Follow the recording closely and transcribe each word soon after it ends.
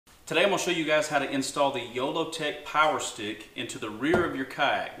Today I'm going to show you guys how to install the YOLOtek POWERstick into the rear of your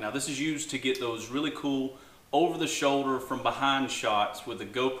kayak. Now this is used to get those really cool over the shoulder from behind shots with the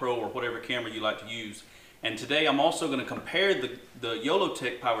GoPro or whatever camera you like to use. And today I'm also going to compare the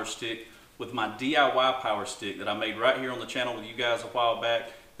YOLOtek POWERstick with my DIY POWERstick that I made right here on the channel with you guys a while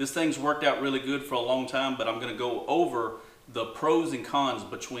back. This thing's worked out really good for a long time, but I'm going to go over the pros and cons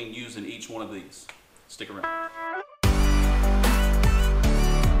between using each one of these. Stick around.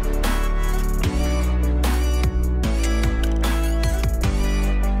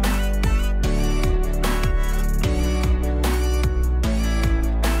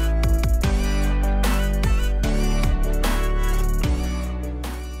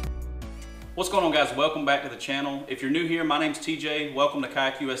 What's going on, guys? Welcome back to the channel. If you're new here, my name's TJ. Welcome to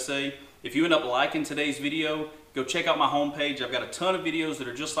Kayak USA. If you end up liking today's video, go check out my homepage. I've got a ton of videos that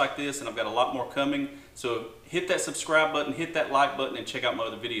are just like this, and I've got a lot more coming. So hit that subscribe button, hit that like button, and check out my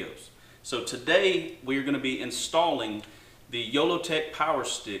other videos. So today we are going to be installing the YOLOtek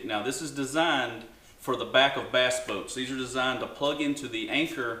POWERstick. Now this is designed for the back of bass boats. These are designed to plug into the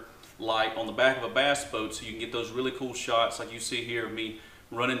anchor light on the back of a bass boat so you can get those really cool shots like you see here of me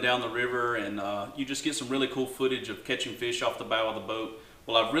running down the river, and you just get some really cool footage of catching fish off the bow of the boat.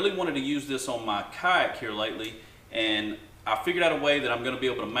 Well, I've really wanted to use this on my kayak here lately, and I figured out a way that I'm going to be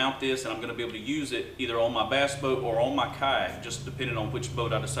able to mount this, and I'm going to be able to use it either on my bass boat or on my kayak, just depending on which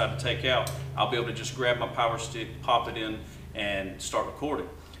boat I decide to take out. I'll be able to just grab my POWERstick, pop it in, and start recording.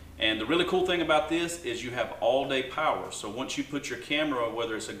 And the really cool thing about this is you have all-day power. So once you put your camera,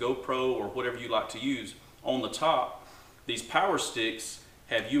 whether it's a GoPro or whatever you like to use, on the top, these POWERsticks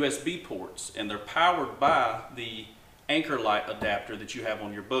have USB ports, and they're powered by the anchor light adapter that you have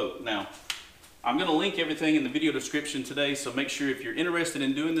on your boat. Now, I'm going to link everything in the video description today, so make sure if you're interested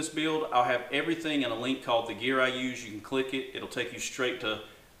in doing this build, I'll have everything in a link called The Gear I Use. You can click it. It'll take you straight to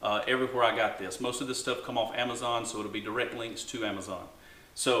everywhere I got this. Most of this stuff come off Amazon, so it'll be direct links to Amazon.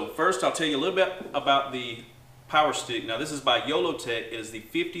 So first, I'll tell you a little bit about the POWERstick. Now, this is by YOLOtek. It is the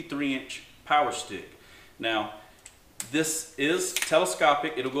 53-inch POWERstick. Now, this is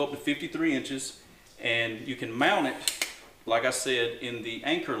telescopic. It'll go up to 53 inches, and you can mount it, like I said, in the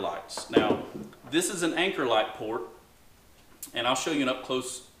anchor lights. Now, this is an anchor light port, and I'll show you an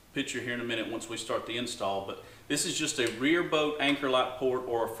up-close picture here in a minute once we start the install, but this is just a rear boat anchor light port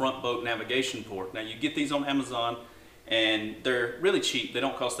or a front boat navigation port. Now, you get these on Amazon, and they're really cheap. They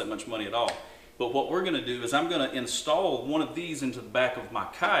don't cost that much money at all. But what we're going to do is I'm going to install one of these into the back of my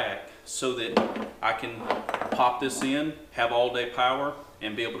kayak so that I can pop this in, have all-day power,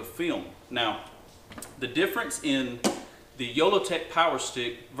 and be able to film. Now, the difference in the YOLOtek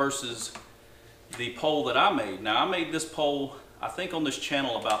POWERstick versus the pole that I made. Now, I made this pole, I think, on this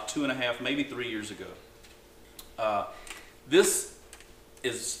channel about 2.5, maybe 3 years ago. This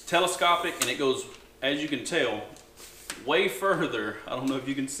is telescopic, and it goes, as you can tell, way further. I don't know if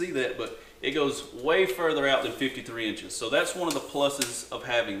you can see that, but it goes way further out than 53 inches. So that's one of the pluses of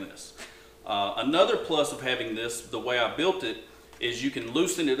having this. Another plus of having this, the way I built it, is you can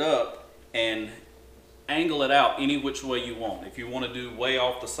loosen it up and angle it out any which way you want. If you want to do way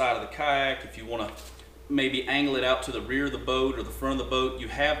off the side of the kayak, if you want to maybe angle it out to the rear of the boat or the front of the boat, you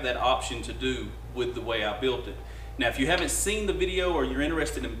have that option to do with the way I built it. Now, if you haven't seen the video or you're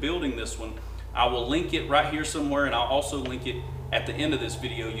interested in building this one, I will link it right here somewhere, and I'll also link it at the end of this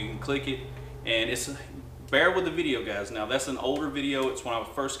video. You can click it, and bear with the video, guys. Now, that's an older video. It's when I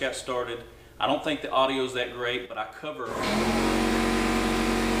first got started. I don't think the audio is that great, but I cover.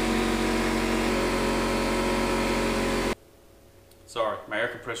 Sorry, my air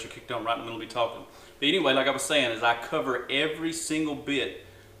compressor kicked on right in the middle of me talking. But anyway, like I was saying, is I cover every single bit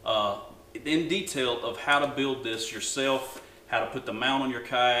in detail of how to build this yourself, how to put the mount on your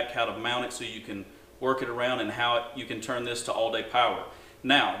kayak, how to mount it so you can work it around, and how you can turn this to all-day power.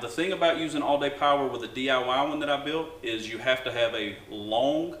 Now, the thing about using all-day power with a DIY one that I built is you have to have a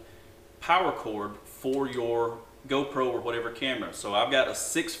long power cord for your GoPro or whatever camera. So I've got a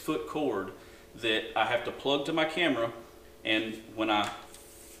 6-foot cord that I have to plug to my camera, and when I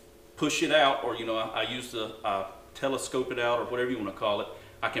push it out, or I use the telescope it out, or whatever you want to call it,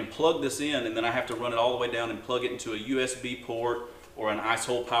 I can plug this in, and then I have to run it all the way down and plug it into a USB port or an ice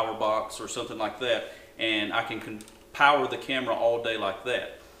hole power box or something like that, and I can power the camera all day like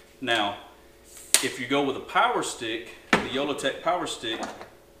that. Now, if you go with a POWERstick, the YOLOtek POWERstick,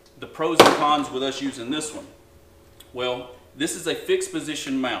 the pros and cons with us using this one. Well, this is a fixed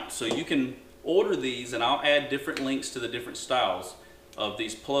position mount, so you can order these, and I'll add different links to the different styles of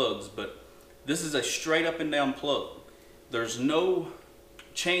these plugs, but this is a straight up and down plug. There's no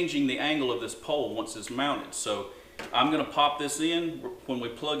changing the angle of this pole once it's mounted. So I'm gonna pop this in. When we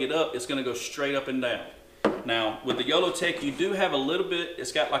plug it up, it's gonna go straight up and down. Now, with the YOLOtek, you do have a little bit,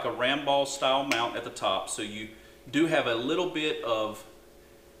 it's got like a ram ball style mount at the top, so you do have a little bit of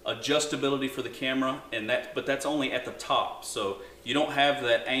adjustability for the camera, but that's only at the top, so you don't have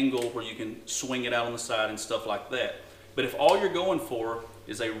that angle where you can swing it out on the side and stuff like that. But if all you're going for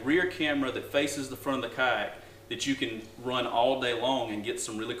is a rear camera that faces the front of the kayak that you can run all day long and get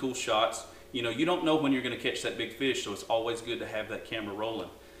some really cool shots, you know, you don't know when you're going to catch that big fish, so it's always good to have that camera rolling.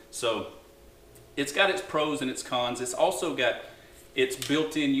 So it's got its pros and its cons. It's also got its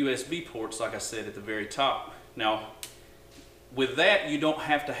built-in USB ports, like I said, at the very top. Now, with that, you don't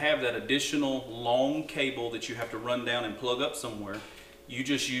have to have that additional long cable that you have to run down and plug up somewhere. You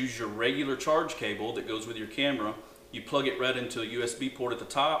just use your regular charge cable that goes with your camera. You plug it right into a USB port at the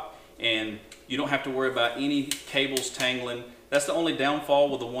top, and you don't have to worry about any cables tangling. That's the only downfall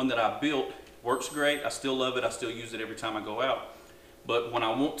with the one that I built. Works great. I still love it. I still use it every time I go out. But when I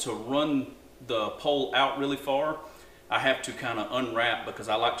want to run the pole out really far, I have to kind of unwrap, because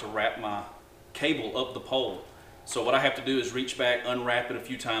I like to wrap my cable up the pole. So what I have to do is reach back, unwrap it a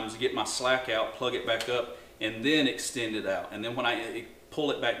few times, get my slack out, plug it back up, and then extend it out. And then when I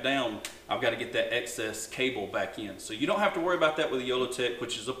pull it back down, I've got to get that excess cable back in. So you don't have to worry about that with the YOLOtek,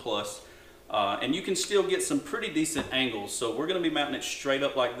 which is a plus. And you can still get some pretty decent angles. So we're going to be mounting it straight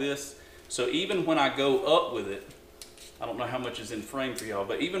up like this. So even when I go up with it, I don't know how much is in frame for y'all,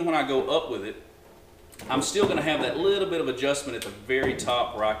 but even when I go up with it, I'm still going to have that little bit of adjustment at the very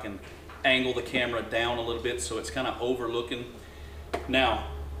top where I can angle the camera down a little bit so it's kind of overlooking. Now,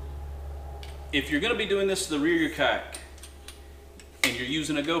 if you're going to be doing this to the rear of your kayak and you're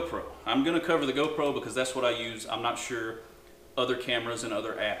using a GoPro, I'm going to cover the GoPro because that's what I use. I'm not sure other cameras and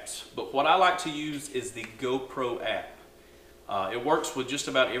other apps, but what I like to use is the GoPro app. It works with just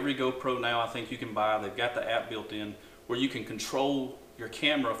about every GoPro now I think you can buy. They've got the app built in where you can control your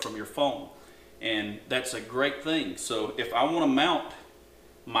camera from your phone, and that's a great thing. So if I want to mount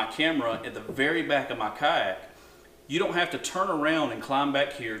my camera at the very back of my kayak, you don't have to turn around and climb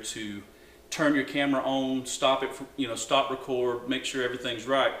back here to turn your camera on, stop it, stop record, make sure everything's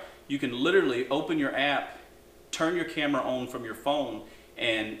right. You can literally open your app, turn your camera on from your phone,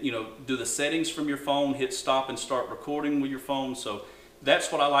 and do the settings from your phone, hit stop and start recording with your phone. So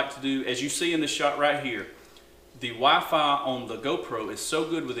that's what I like to do. As you see in this shot right here, the Wi-Fi on the GoPro is so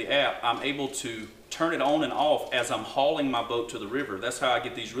good with the app, I'm able to turn it on and off as I'm hauling my boat to the river. That's how I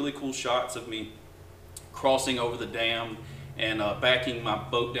get these really cool shots of me crossing over the dam and backing my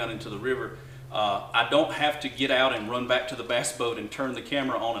boat down into the river. I don't have to get out and run back to the bass boat and turn the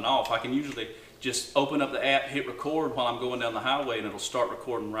camera on and off. I can usually just open up the app, hit record while I'm going down the highway, and it'll start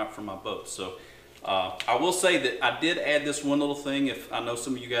recording right from my boat. So I will say that I did add this one little thing. If I know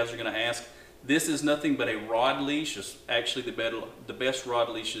some of you guys are going to ask, this is nothing but a rod leash. It's actually the best rod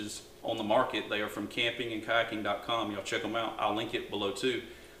leashes on the market. They are from campingandkayaking.com. Y'all check them out. I'll link it below too.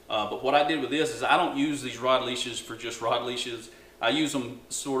 But what I did with this is I don't use these rod leashes for just rod leashes. I use them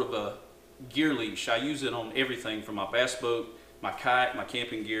sort of a gear leash. I use it on everything from my bass boat, my kayak, my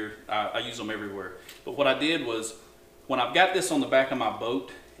camping gear. I use them everywhere. But what I did was, when I've got this on the back of my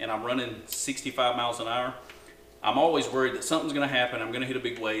boat and I'm running 65 miles an hour, I'm always worried that something's going to happen. I'm going to hit a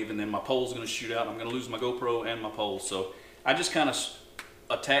big wave and then my pole's going to shoot out and I'm going to lose my GoPro and my pole. So I just kind of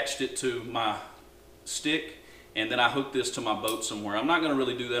attached it to my stick, and then I hooked this to my boat somewhere. I'm not going to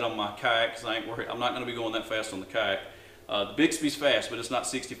really do that on my kayak because I'm not going to be going that fast on the kayak. The Bixby's fast, but it's not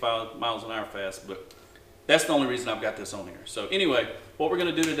 65 miles an hour fast. But that's the only reason I've got this on here. So anyway, what we're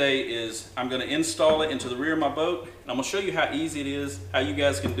going to do today is I'm going to install it into the rear of my boat, and I'm going to show you how easy it is, how you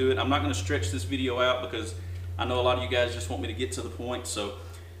guys can do it. I'm not going to stretch this video out because I know a lot of you guys just want me to get to the point. So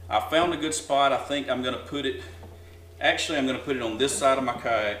I found a good spot. I think I'm going to put it, actually I'm going to put it on this side of my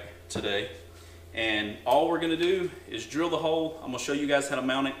kayak today. And all we're going to do is drill the hole. I'm going to show you guys how to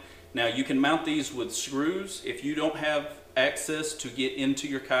mount it. Now you can mount these with screws. If you don't have access to get into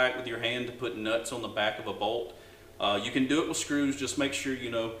your kayak with your hand to put nuts on the back of a bolt, you can do it with screws. Just make sure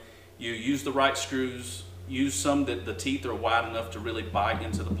you use the right screws. Use some that the teeth are wide enough to really bite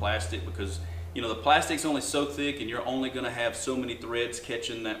into the plastic, because the plastic's only so thick and you're only going to have so many threads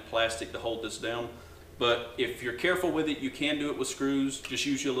catching that plastic to hold this down. But if you're careful with it, you can do it with screws. Just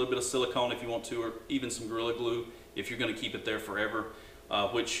use you a little bit of silicone if you want to, or even some Gorilla Glue if you're going to keep it there forever,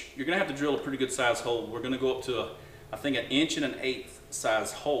 which you're going to have to drill a pretty good size hole. We're going to go up to I think an 1 1/8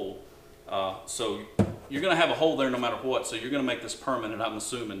 size hole. So you're going to have a hole there no matter what, so you're going to make this permanent, I'm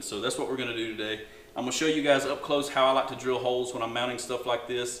assuming. So that's what we're going to do today. I'm going to show you guys up close how I like to drill holes when I'm mounting stuff like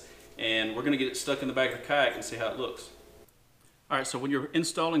this, and we're going to get it stuck in the back of the kayak and see how it looks. All right, so when you're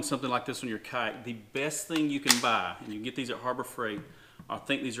installing something like this on your kayak, the best thing you can buy, and you can get these at Harbor Freight, I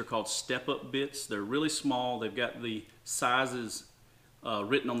think these are called step-up bits. They're really small. They've got the sizes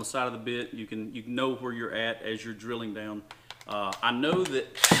written on the side of the bit. You can know where you're at as you're drilling down. I know that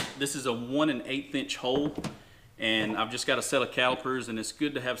this is a 1 1/8 inch hole, and I've just got a set of calipers, and it's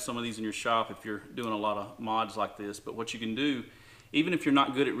good to have some of these in your shop if you're doing a lot of mods like this. But what you can do, even if you're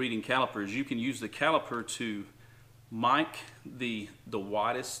not good at reading calipers, you can use the caliper to mic the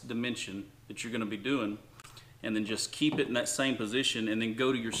widest dimension that you're going to be doing, and then just keep it in that same position, and then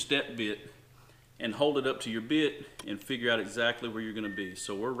go to your step bit and hold it up to your bit and figure out exactly where you're going to be.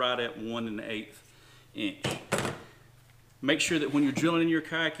 So we're right at 1 1/8 inch. Make sure that when you're drilling in your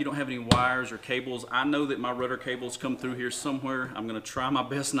kayak, you don't have any wires or cables. I know that my rudder cables come through here somewhere. I'm going to try my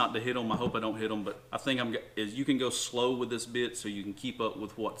best not to hit them. I hope I don't hit them, but I think you can go slow with this bit so you can keep up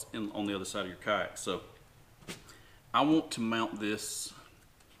with what's on the other side of your kayak. So I want to mount this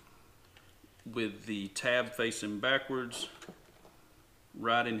with the tab facing backwards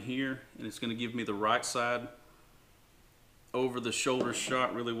right in here, and it's going to give me the right side over the shoulder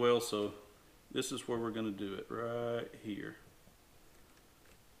shot really well. So this is where we're going to do it, right here.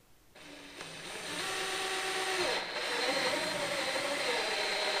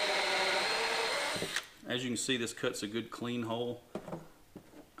 As you can see, this cuts a good clean hole.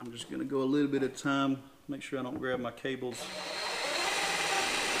 I'm just going to go a little bit at a time, make sure I don't grab my cables.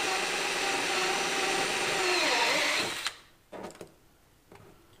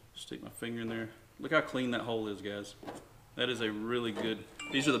 Stick my finger in there. Look how clean that hole is, guys. That is a really good,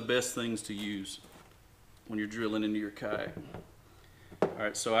 these are the best things to use when you're drilling into your kayak. All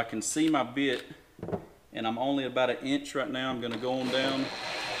right, so I can see my bit, and I'm only about 1 inch right now. I'm going to go on down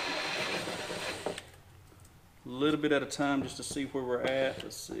a little bit at a time just to see where we're at.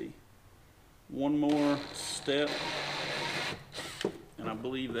 Let's see. One more step, and I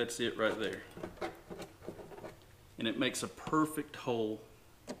believe that's it right there. And it makes a perfect hole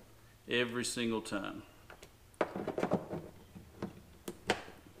every single time. I'm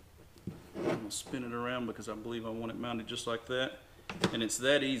going to spin it around because I believe I want it mounted just like that. And it's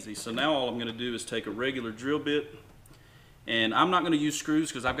that easy. So now all I'm going to do is take a regular drill bit, and I'm not going to use screws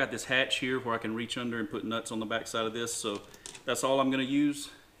because I've got this hatch here where I can reach under and put nuts on the back side of this. So that's all I'm going to use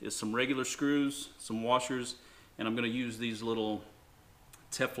is some regular screws, some washers, and I'm going to use these little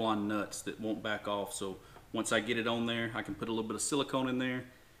Teflon nuts that won't back off. So once I get it on there, I can put a little bit of silicone in there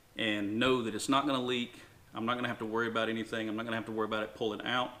and know that it's not going to leak. I'm not going to have to worry about anything. I'm not going to have to worry about it pulling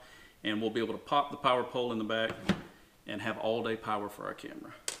out, and we'll be able to pop the power pole in the back and have all day power for our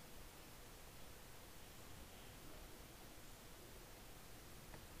camera.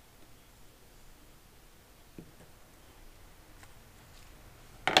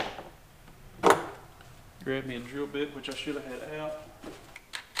 Grab me a drill bit, which I should have had out.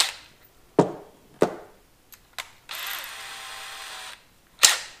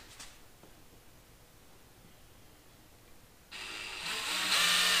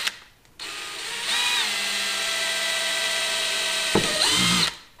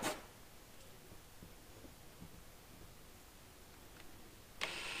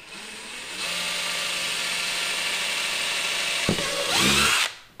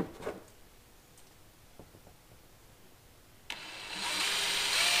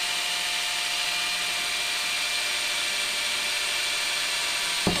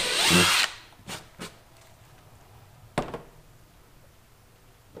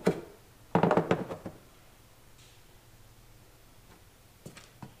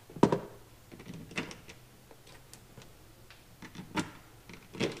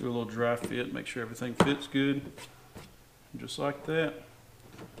 Do a little dry fit, make sure everything fits good, just like that.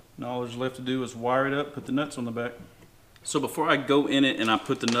 And all there's left to do is wire it up, put the nuts on the back. So before I go in it and I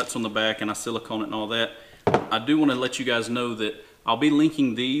put the nuts on the back and I silicone it and all that, I do want to let you guys know that I'll be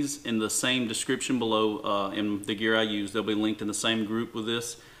linking these in the same description below in the gear I use. They'll be linked in the same group with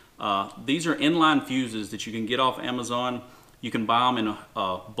this. These are inline fuses that you can get off Amazon. You can buy them in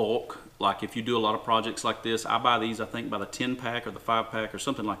a bulk, like if you do a lot of projects like this. I buy these, I think, by the 10 pack or the 5 pack or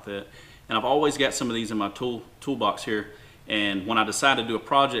something like that. And I've always got some of these in my toolbox here. And when I decide to do a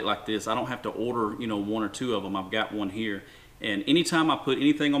project like this, I don't have to order, you know, 1 or 2 of them. I've got one here. And anytime I put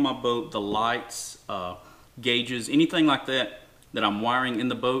anything on my boat, the lights, gauges, anything like that that I'm wiring in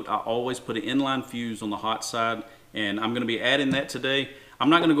the boat, I always put an inline fuse on the hot side. And I'm going to be adding that today. I'm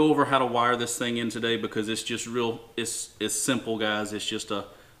not going to go over how to wire this thing in today because it's just it's simple, guys. It's just a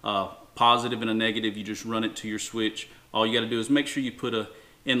positive and a negative. You just run it to your switch. All you got to do is make sure you put a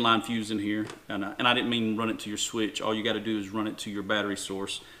inline fuse in here. And I didn't mean run it to your switch. All you got to do is run it to your battery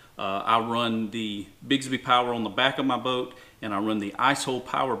source. I run the Bigsby Power on the back of my boat, and I run the ice hole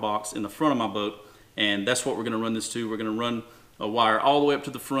power box in the front of my boat, and that's what we're going to run this to. We're going to run a wire all the way up to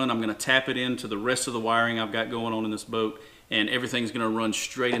the front. I'm going to tap it into the rest of the wiring I've got going on in this boat, and everything's going to run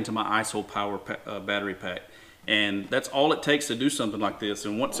straight into my ice hole power battery pack. And that's all it takes to do something like this.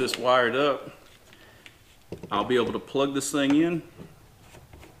 And once it's wired up, I'll be able to plug this thing in,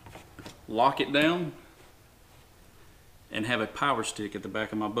 lock it down, and have a power stick at the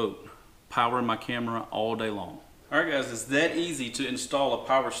back of my boat, powering my camera all day long. Alright guys, it's that easy to install a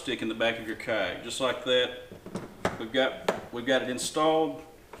power stick in the back of your kayak. Just like that, we've got it installed.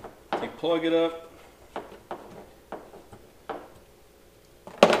 You plug it up,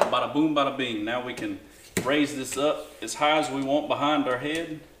 bada boom, bada bing. Now we can raise this up as high as we want behind our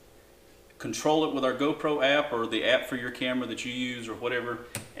head, control it with our GoPro app or the app for your camera that you use or whatever,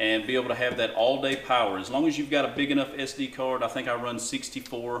 and be able to have that all day power. As long as you've got a big enough SD card. I think I run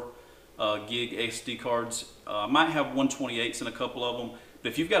 64 gig SD cards. I might have 128s in a couple of them,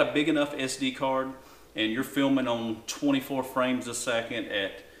 but if you've got a big enough SD card and you're filming on 24 frames a second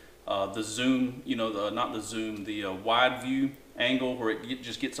at the zoom, you know, the wide view angle where it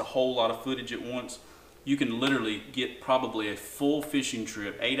just gets a whole lot of footage at once, you can literally get probably a full fishing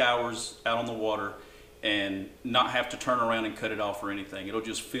trip, 8 hours out on the water, and not have to turn around and cut it off or anything. It'll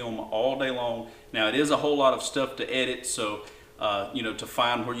just film all day long. Now it is a whole lot of stuff to edit, so you know, to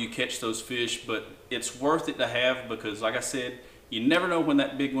find where you catch those fish, but it's worth it to have because, like I said, you never know when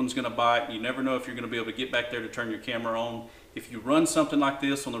that big one's going to bite. You never know if you're going to be able to get back there to turn your camera on. If you run something like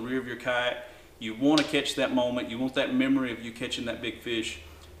this on the rear of your kayak, you want to catch that moment. You want that memory of you catching that big fish.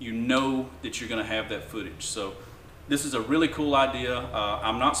 You know that you're going to have that footage. So this is a really cool idea.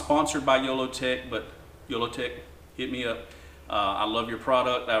 I'm not sponsored by YOLOtek, but YOLOtek, hit me up. I love your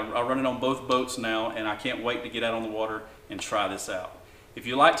product. I run it on both boats now, and I can't wait to get out on the water and try this out. If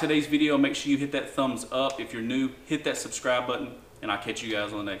you like today's video, make sure you hit that thumbs up. If you're new, hit that subscribe button, and I'll catch you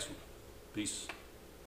guys on the next one. Peace.